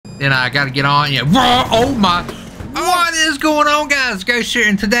Then I got to get on. Yeah. Oh my. What is going on, guys? Ghost here,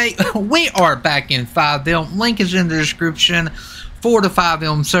 and today we are back in FIVEM. Link is in the description for the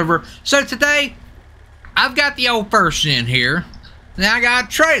FIVEM server. So today, I've got the old first gen here. Now I got a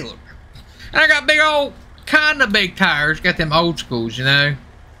trailer. And I got big old, kind of big tires. Got them old schools, you know.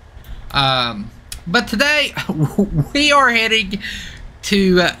 But today, we are heading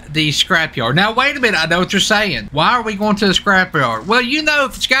to the scrapyard. Now, wait a minute. I know what you're saying. Why are we going to the scrapyard? Well, you know,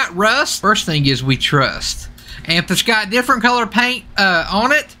 if it's got rust, first thing is we trust. And if it's got different color paint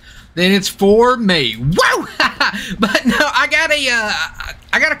on it, then it's for me. Whoa! But no, I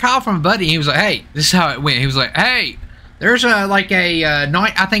got a call from a buddy. He was like, "Hey, this is how it went." He was like, "Hey, there's I think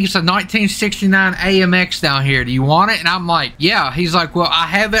it's a 1969 AMX down here. Do you want it?" And I'm like, "Yeah." He's like, "Well, I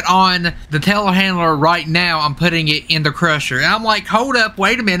have it on the telehandler right now. I'm putting it in the crusher." And I'm like, "Hold up,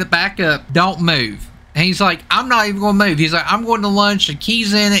 wait a minute, back up, don't move." And he's like, "I'm not even going to move." He's like, "I'm going to lunch. The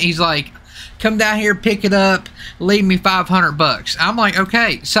key's in it." He's like, "Come down here, pick it up, leave me $500. I'm like,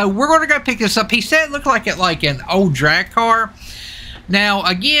 "Okay." So we're going to go pick this up. He said it looked like an old drag car. Now,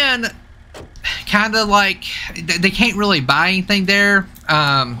 again, kind of like they can't really buy anything there.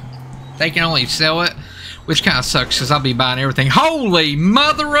 They can only sell it, which kind of sucks because I'll be buying everything. Holy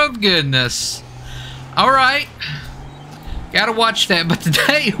mother of goodness. All right. Got to watch that. But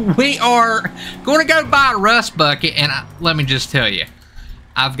today we are going to go buy a rust bucket. And let me just tell you,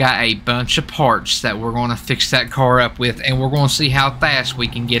 I've got a bunch of parts that we're going to fix that car up with, and we're going to see how fast we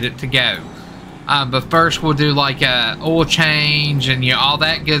can get it to go. But first, we'll do like a oil change and all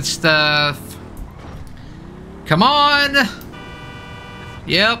that good stuff. Come on.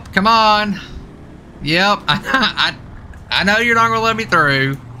 Yep, come on. Yep, I know you're not going to let me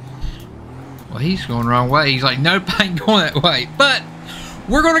through. Well, he's going the wrong way. He's like, "Nope, I ain't going that way." But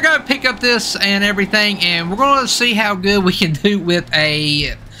we're going to go pick up this and everything, and we're going to see how good we can do with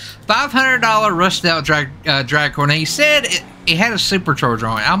a $500 rusted out drag car. Now, he said it had a supercharger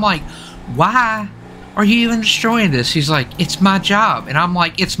on it. I'm like, "Why are you even destroying this?" He's like, "It's my job." And I'm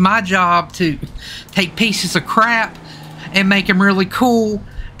like, "It's my job to take pieces of crap and make them really cool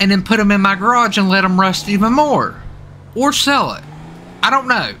and then put them in my garage and let them rust even more. Or sell it. I don't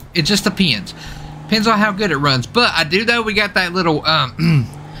know. It just depends. Depends on how good it runs." But I do know we got that little,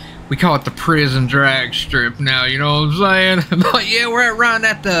 we call it the prison drag strip now, you know what I'm saying? But yeah, we're running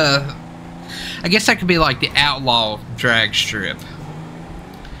at the, I guess that could be like the outlaw drag strip.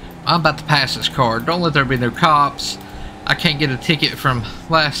 I'm about to pass this car. Don't let there be no cops. I can't get a ticket from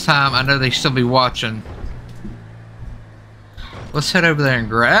last time. I know they still be watching. Let's head over there and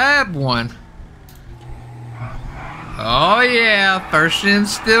grab one. Oh yeah, first gen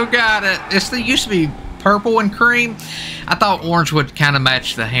still got it. They used to be purple and cream. I thought orange would kind of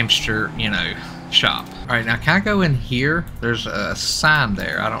match the hamster, you know, shop. All right, now can I go in here? There's a sign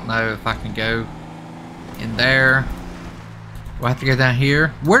there. I don't know if I can go in there. Do I have to go down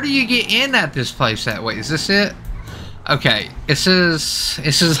here? Where do you get in at this place that way? Is this it? Okay, it says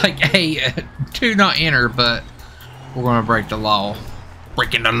like a do not enter, but we're gonna break the law.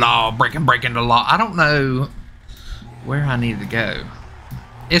 Breaking the law, breaking the law. I don't know where I need to go.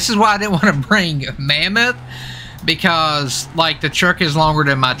 This is why I didn't want to bring Mammoth, because like the truck is longer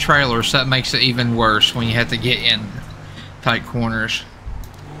than my trailer, so that makes it even worse when you have to get in tight corners.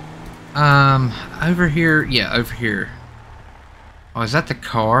 Over here, yeah, over here. Oh, is that the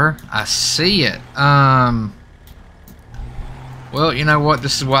car? I see it. Well, you know what?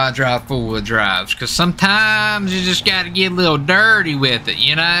 This is why I drive full-wheel drives, because sometimes you just got to get a little dirty with it,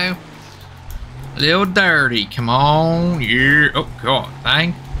 you know? A little dirty. Come on. Yeah. Oh, God.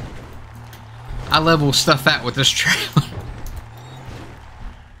 Dang. I level stuff out with this trailer.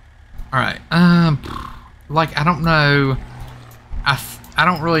 Alright. Like, I don't know. I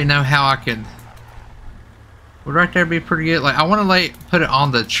don't really know how I could. Would right there be pretty good? Like, I want to put it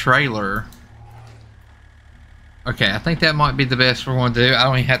on the trailer. Okay, I think that might be the best we're going to do. I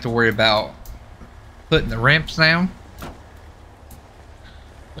don't even have to worry about putting the ramps down.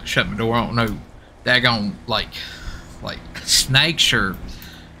 Shut my door. I don't know. Daggone, like snakes or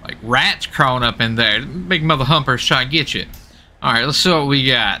like rats crawling up in there. Big mother humpers trying to get you. Alright, let's see what we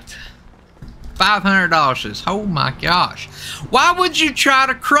got. $500. Oh my gosh. Why would you try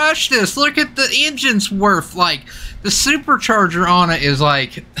to crush this? Look at the engine's worth. Like, the supercharger on it is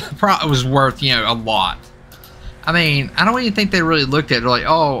like, probably was worth, you know, a lot. I mean, I don't even think they really looked at it. They're like,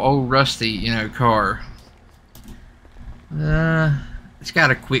 oh, rusty, you know, car. It's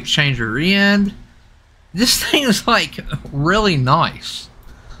got a quick change rear end. This thing is like really nice.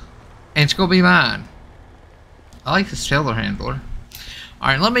 And it's gonna be mine. I like this telehandler.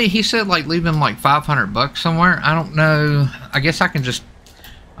 Alright, he said like leave him like $500 somewhere. I don't know. I guess I can just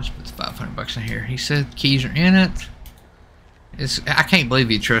Let's put the 500 bucks in here. He said keys are in it. I can't believe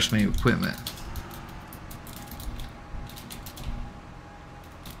he trusts me with equipment.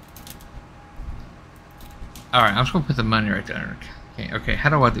 Alright, I'm just going to put the money right there. Okay,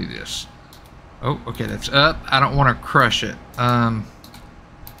 how do I do this? Oh, okay, that's up. I don't want to crush it. Okay,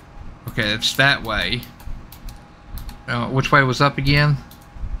 it's that way. Which way was up again?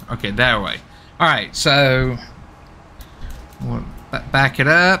 Okay, that way. Alright, so we'll back it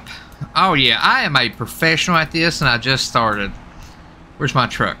up. Oh yeah, I am a professional at this and I just started. Where's my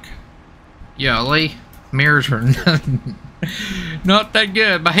truck? Yeah, Lee. Mirrors are not that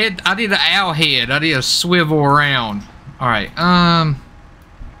good. My head, I need an owl head. I need a swivel around. Alright, alright,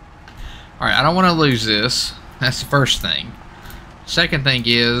 I don't want to lose this. That's the first thing. Second thing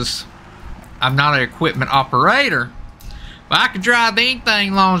is, I'm not an equipment operator, but I can drive anything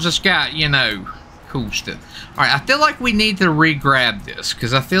as long as it's got, you know, cool stuff. Alright, I feel like we need to re-grab this,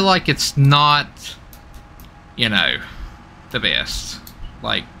 because I feel like it's not, you know, the best.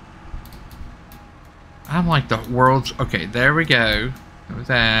 Like, I'm like the world's... Okay, there we go. With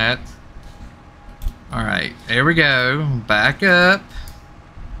that. Alright, there we go. Back up.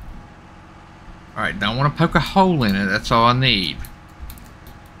 Alright, don't want to poke a hole in it. That's all I need.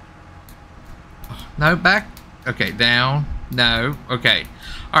 No, back. Okay, down. No. Okay.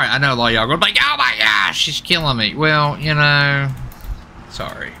 Alright, I know a lot of y'all going like, oh my gosh, she's killing me. Well, you know,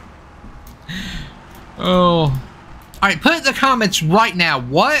 sorry. Oh. Alright, put in the comments right now,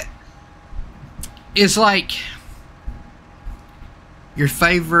 what is like your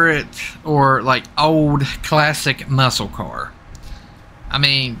favorite or like old classic muscle car? I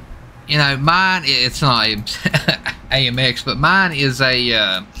mean, you know, mine, it's not AMX, but mine is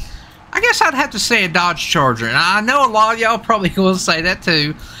a, I guess I'd have to say a Dodge Charger. And I know a lot of y'all probably will say that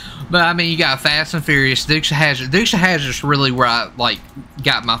too. But I mean, you got Fast and Furious, Dukes of Hazzard. Dukes of Hazzard is really where I like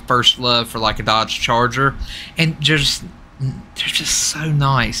got my first love for like a Dodge Charger, and they're just so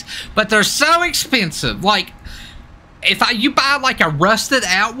nice, but they're so expensive. Like, if you buy like a rusted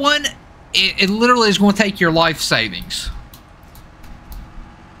out one, it literally is going to take your life savings,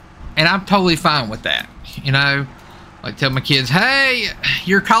 and I'm totally fine with that. You know, like tell my kids, hey,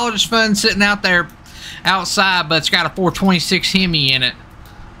 your college fund sitting out there outside, but it's got a 426 Hemi in it.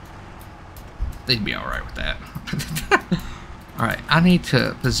 They'd be alright with that. Alright, I need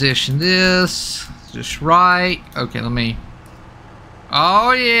to position this just right. Okay, let me...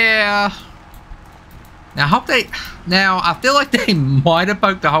 Oh, yeah. Now, I hope they... Now, I feel like they might have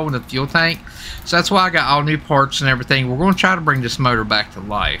poked a hole in the fuel tank. So that's why I got all new parts and everything. We're going to try to bring this motor back to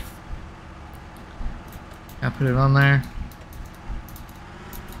life. Can I put it on there?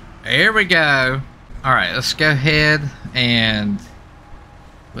 There we go. Alright, let's go ahead and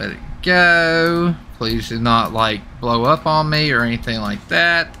let it go. Please do not like blow up on me or anything like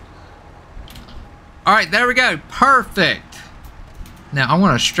that. Alright, there we go. Perfect. Now I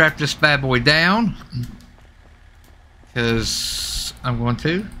want to strap this bad boy down, because I'm going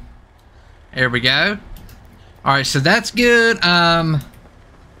to. There we go. Alright, so that's good. I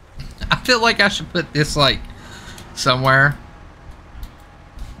feel like I should put this like somewhere.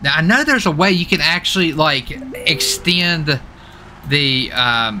 Now I know there's a way you can actually like extend the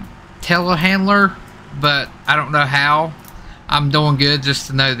telehandler, but I don't know how. I'm doing good just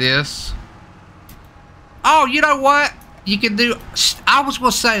to know this. Oh, you know what? You can do... I was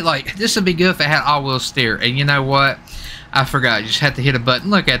going to say, like, this would be good if it had all-wheel steer. And you know what? I forgot. You just have to hit a button.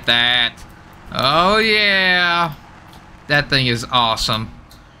 Look at that. Oh, yeah. That thing is awesome.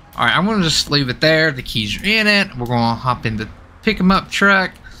 Alright, I'm going to just leave it there. The keys are in it. We're going to hop in the pick-em-up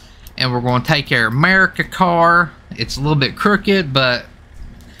truck. And we're going to take our America car. It's a little bit crooked, but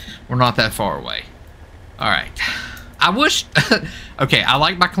we're not that far away. Alright. I wish... okay, I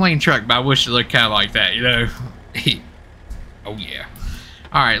like my clean truck, but I wish it looked kind of like that, you know? Oh, yeah.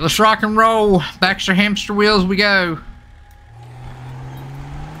 Alright, let's rock and roll. Baxter hamster wheels we go.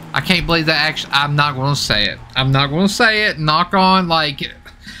 I can't believe that actually... I'm not going to say it. I'm not going to say it. Knock on, like,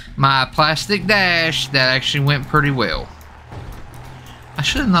 my plastic dash. That actually went pretty well. I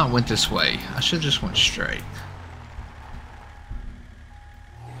should have not went this way. I should have just went straight.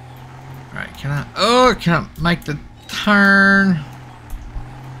 Alright, can I make the turn?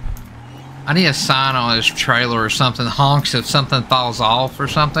 I need a sign on this trailer or something. Honks if something falls off or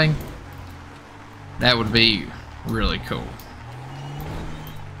something. That would be really cool.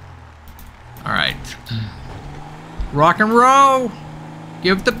 Alright. Rock and roll!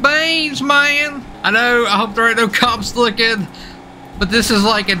 Give the beans, man! I know, I hope there ain't no cops looking. But this is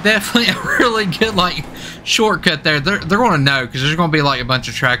like definitely a really good like shortcut there. They're going to know, because there's going to be like a bunch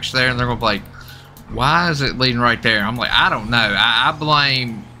of tracks there, and they're going to be like, why is it leading right there? I'm like, I don't know. I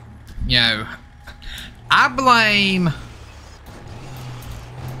blame you know, I blame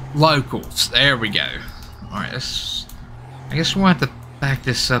locals. There we go. Alright, I guess we'll have to back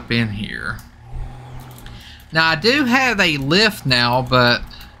this up in here. Now, I do have a lift now, but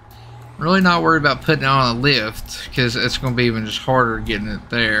I'm really not worried about putting it on a lift because it's going to be even just harder getting it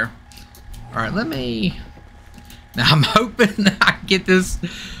there. Alright, let me... Now, I'm hoping I can get this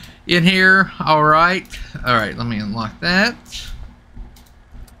in here. Alright. Alright, let me unlock that.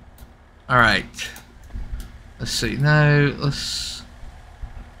 Alright. Let's see. No, let's...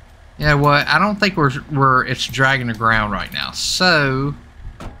 You know what? I don't think it's dragging the ground right now. So...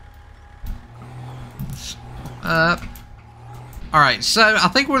 Up. Alright, so I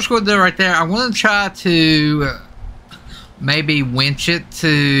think we're just going to do it right there. I'm going to try to maybe winch it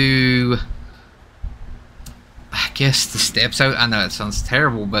to, I guess, the steps. I know it sounds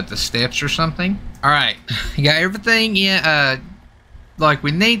terrible, but the steps or something. Alright, you got everything in like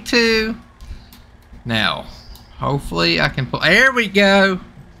we need to. Now, hopefully I can pull. There we go.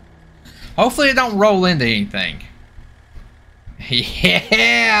 Hopefully it don't roll into anything.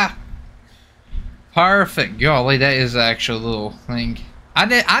 Yeah. Perfect. Golly, that is the actual little thing.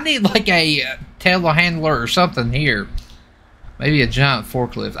 I need like a telehandler or something here. Maybe a giant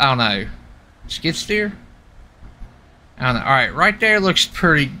forklift. I don't know. Skid steer? I don't know. Alright, right there looks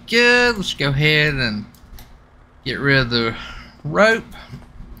pretty good. Let's go ahead and get rid of the rope.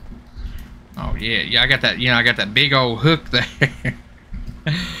 Oh yeah, yeah, I got that, I got that big old hook there.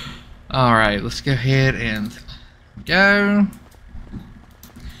 Alright, let's go ahead and go.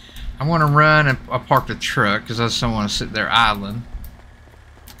 I want to run and park the truck because I just don't want to sit there idling.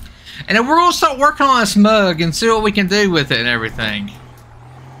 And then we're going to start working on this mug and see what we can do with it and everything.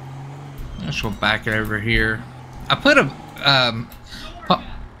 Let's go back it over here. I put a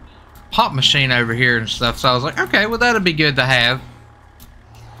pop machine over here and stuff, so I was like, okay, well that'll be good to have.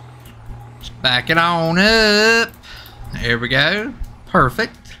 Let's back it on up. There we go.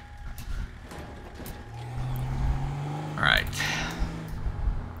 Perfect. Alright.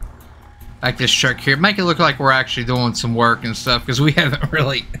 Like this truck here, make it look like we're actually doing some work and stuff because we haven't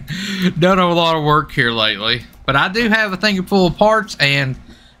really done a lot of work here lately. But I do have a thing full of parts and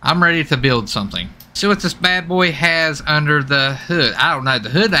I'm ready to build something. See what this bad boy has under the hood. I don't know.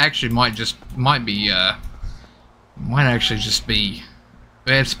 The hood actually might actually just be.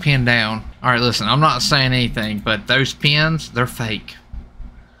 It's pinned down. All right, listen. I'm not saying anything, but those pins, they're fake.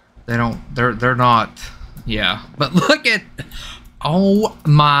 They don't. They're not. Yeah. But look at. Oh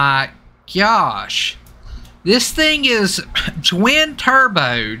my gosh, this thing is twin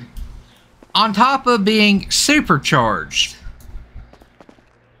turboed on top of being supercharged.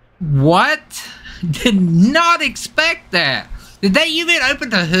 What? Did not expect that. Did they even open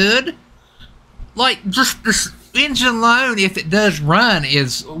the hood? Like, just this engine alone, if it does run,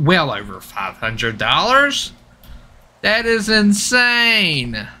 is well over $500. That is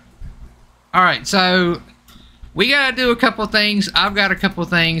insane. Alright, so we gotta do a couple things. I've got a couple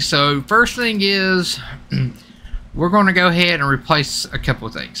things. So first thing is we're gonna go ahead and replace a couple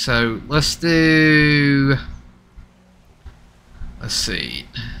of things. So let's see.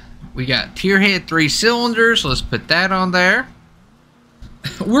 We got tier head 3 cylinders. Let's put that on there.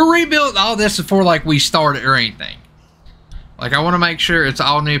 We're rebuilding all this before like we started or anything. Like I want to make sure it's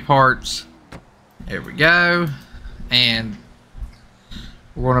all new parts. There we go. And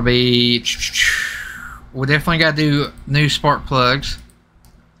we're gonna be. We definitely got to do new spark plugs.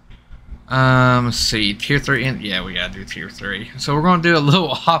 Let's see, tier 3. Yeah, we got to do tier 3. So we're going to do a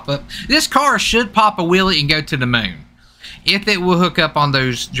little hop up. This car should pop a wheelie and go to the moon, if it will hook up on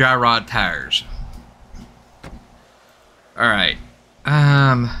those dry rod tires. All right.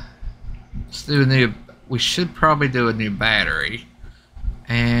 Let's do a new. We should probably do a new battery,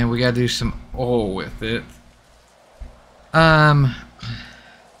 and we got to do some oil with it. Let's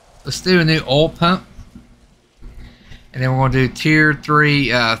do a new oil pump. And then we're going to do tier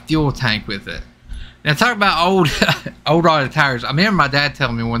 3 fuel tank with it. Now talk about old rotted tires. I remember my dad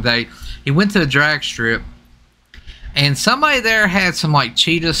telling me one day he went to a drag strip and somebody there had some like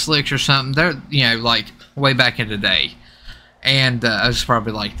cheetah slicks or something. They're like way back in the day. And it was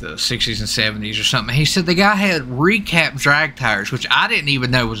probably like the 60s and 70s or something. He said the guy had recap drag tires, which I didn't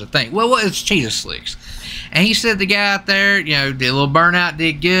even know was a thing. Well, what is cheetah slicks? And he said the guy out there, did a little burnout,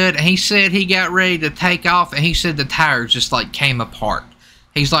 did good. And he said he got ready to take off, and he said the tires just like came apart.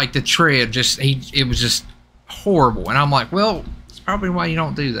 He's like the tread it was just horrible. And I'm like, well, that's probably why you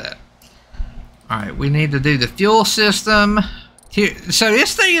don't do that. All right, we need to do the fuel system. So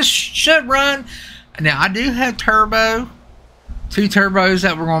this thing should run. Now I do have turbo. 2 turbos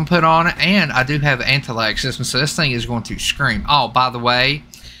that we're going to put on it, and I do have an anti-lag system, so this thing is going to scream. Oh, by the way,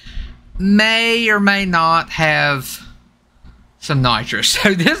 may or may not have some nitrous.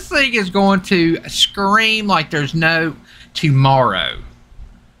 So this thing is going to scream like there's no tomorrow.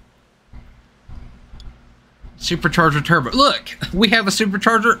 Supercharger turbo. Look, we have a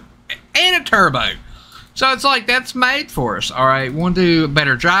supercharger and a turbo. So it's like that's made for us. All right, want to do a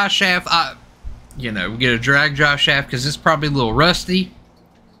better drive shaft. You know, we get a drag drive shaft because it's probably a little rusty.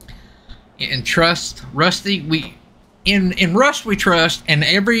 In Rust we trust, and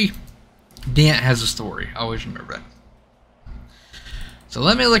every dent has a story. Always remember that. So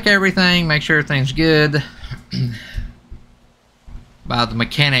let me look at everything, make sure everything's good. By the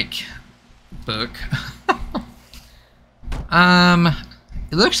mechanic book.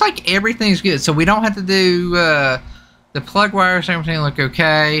 It looks like everything's good, so we don't have to do the plug wires. Everything look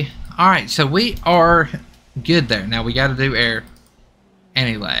okay. All right, so we are good there. Now we got to do air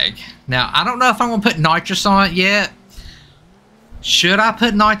anti-lag. Now I don't know if I'm gonna put nitrous on it yet. Should I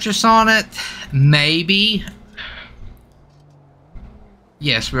put nitrous on it? Maybe.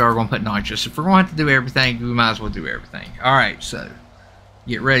 Yes, we are gonna put nitrous. If we're gonna have to do everything, we might as well do everything. All right, so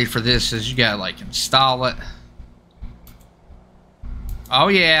get ready for this. Is you gotta like install it. Oh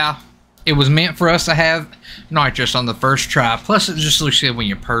yeah, it was meant for us to have nitrous on the first try. Plus, it just looks good when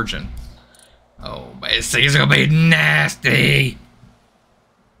you're purging. Oh, man, this thing's gonna be nasty.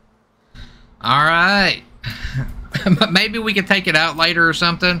 All right, but maybe we could take it out later or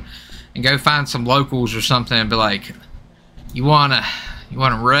something, and go find some locals or something, and be like, "You wanna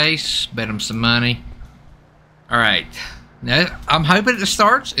race? Bet them some money." All right, now I'm hoping it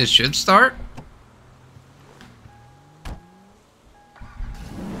starts. It should start.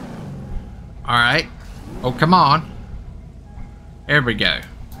 Alright. Oh, come on. There we go.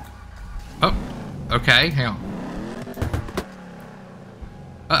 Oh, okay. Hang on.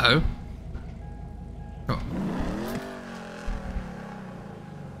 Uh-oh. Oh.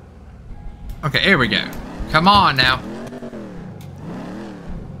 Okay, here we go. Come on now.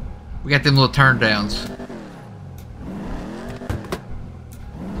 We got them little turn downs.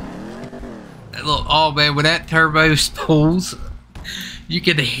 That little, oh man, when that turbo spools, you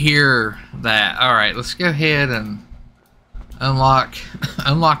can hear that. All right, let's go ahead and unlock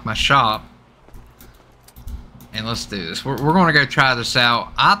my shop, and let's do this. We're going to go try this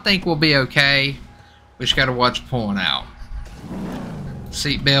out. I think we'll be okay. We just got to watch pulling out.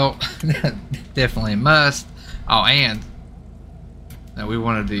 Seatbelt, definitely a must. Oh, and now we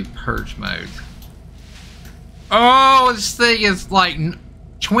want to do purge mode. Oh, this thing is like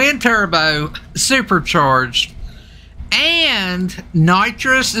twin turbo, supercharged. And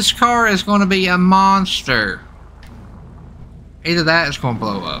nitrous, this car is going to be a monster. Either that, it's going to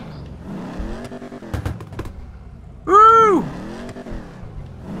blow up. Woo!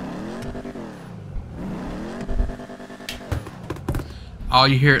 Oh,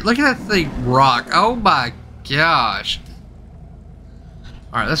 you hear it. Look at that thing rock. Oh my gosh.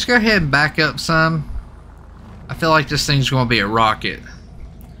 Alright, let's go ahead and back up some. I feel like this thing's going to be a rocket.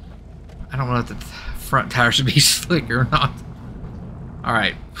 I don't know if the front tires should be slick or not.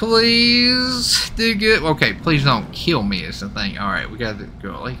 Alright, please do good. Okay, please don't kill me is the thing. Alright, we got to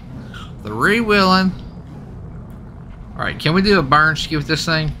go like the re-wheeling. Alright, can we do a burn ski with this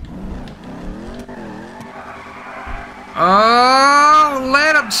thing? Oh,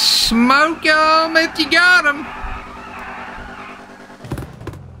 let them smoke them if you got them.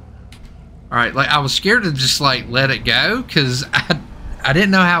 Alright, like I was scared to just like let it go because I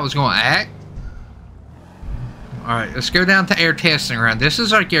didn't know how it was going to act. Alright, let's go down to air testing ground. This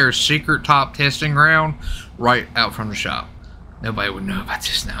is like our secret top testing ground right out from the shop. Nobody would know about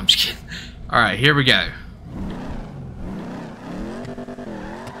this now. I'm just kidding. Alright, here we go.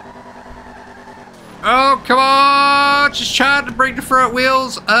 Oh, come on! Just trying to bring the front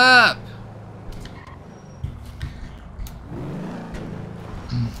wheels up.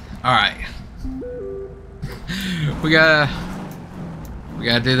 Alright. We gotta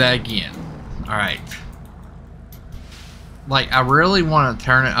do that again. Alright. Like, I really want to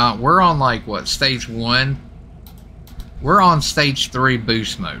turn it on. We're on, like, what, stage 1? We're on stage 3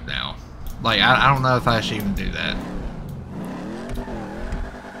 boost mode now. Like, I don't know if I should even do that.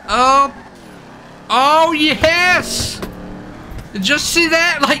 Oh! Oh, yes! Did you see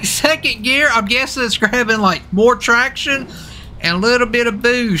that? Like, second gear. I'm guessing it's grabbing, like, more traction and a little bit of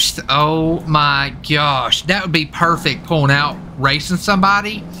boost. Oh, my gosh. That would be perfect pulling out, racing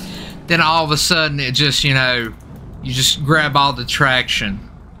somebody. Then all of a sudden, it just, you know... You just grab all the traction.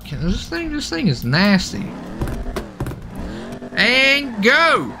 This thing is nasty. And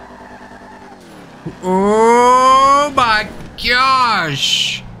go! Oh my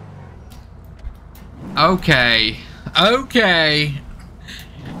gosh! Okay. Okay.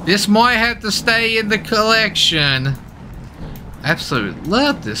 This might have to stay in the collection. Absolutely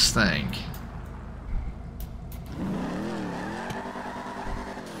love this thing.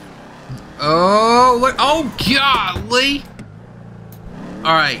 Oh, look. Oh, golly.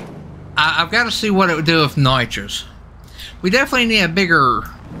 All right. I've got to see what it would do with nitrous. We definitely need a bigger,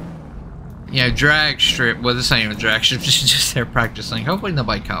 you know, drag strip. Well, this ain't even a drag strip. Just there practicing. Hopefully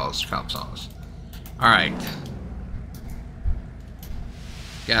nobody calls cops on us. All right.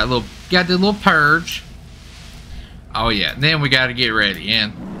 Got to do a little purge. Oh yeah. Then we got to get ready.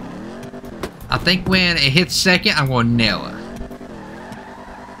 And I think when it hits second, I'm going to nail it.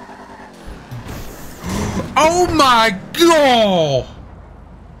 Oh my god!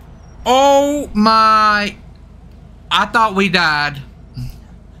 Oh my... I thought we died.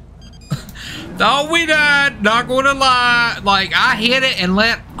 Thought we died, not gonna lie. Like, I hit it and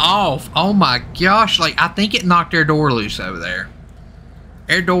let off. Oh my gosh, like, I think it knocked their door loose over there.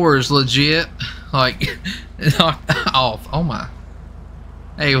 Their door is legit. Like, knocked off. Oh my.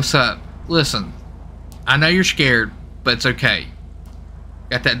 Hey, what's up? Listen, I know you're scared, but it's okay.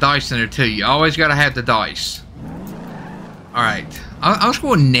 Got that dice in there too. You always gotta have the dice. Alright. I'm just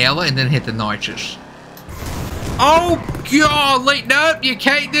gonna nail it and then hit the nitrous. Oh god, like, nope, you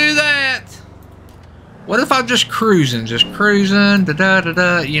can't do that. What if I'm just cruising, da da da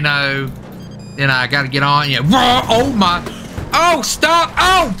da, you know, then I gotta get on, yeah. Oh my, oh, stop,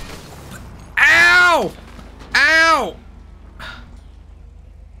 oh, ow, ow,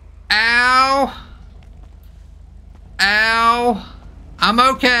 ow, ow, I'm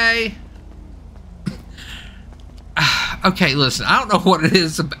okay. Okay, listen, I don't know what it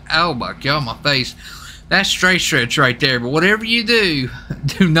is about, oh my god, my face. That's straight stretch right there, but whatever you do,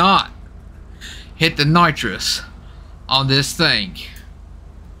 do not hit the nitrous on this thing.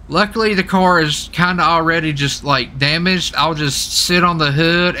 Luckily, the car is kind of already just like damaged. I'll just sit on the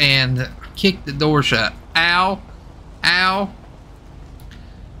hood and kick the door shut. Ow. Ow.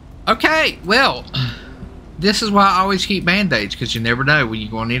 Okay, well, this is why I always keep band-aids, because you never know when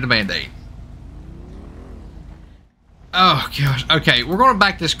you're going to need a band-aid. Oh, gosh. Okay, we're going to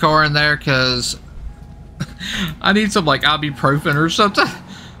back this car in there, because I need some, like, ibuprofen or something.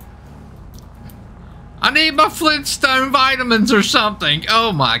 I need my Flintstone vitamins or something.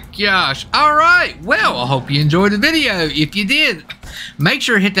 Oh, my gosh. All right. Well, I hope you enjoyed the video. If you did, make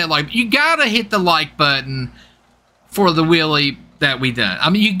sure to hit that like. You got to hit the like button for the wheelie that we done. I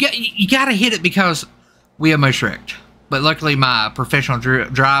mean, you got to hit it because we almost wrecked. But luckily, my professional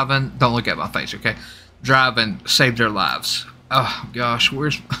driving, don't look at my face, okay? Driving saved their lives. Oh, gosh.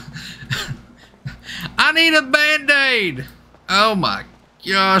 Where's... I need a band-aid. Oh my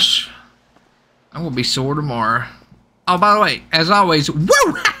gosh. I'm gonna be sore tomorrow. Oh, by the way, as always,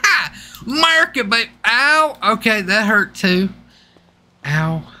 woo! America, babe. Ow. Okay, that hurt too.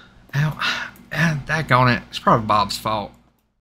 Ow. Ow. Daggone it. It's probably Bob's fault.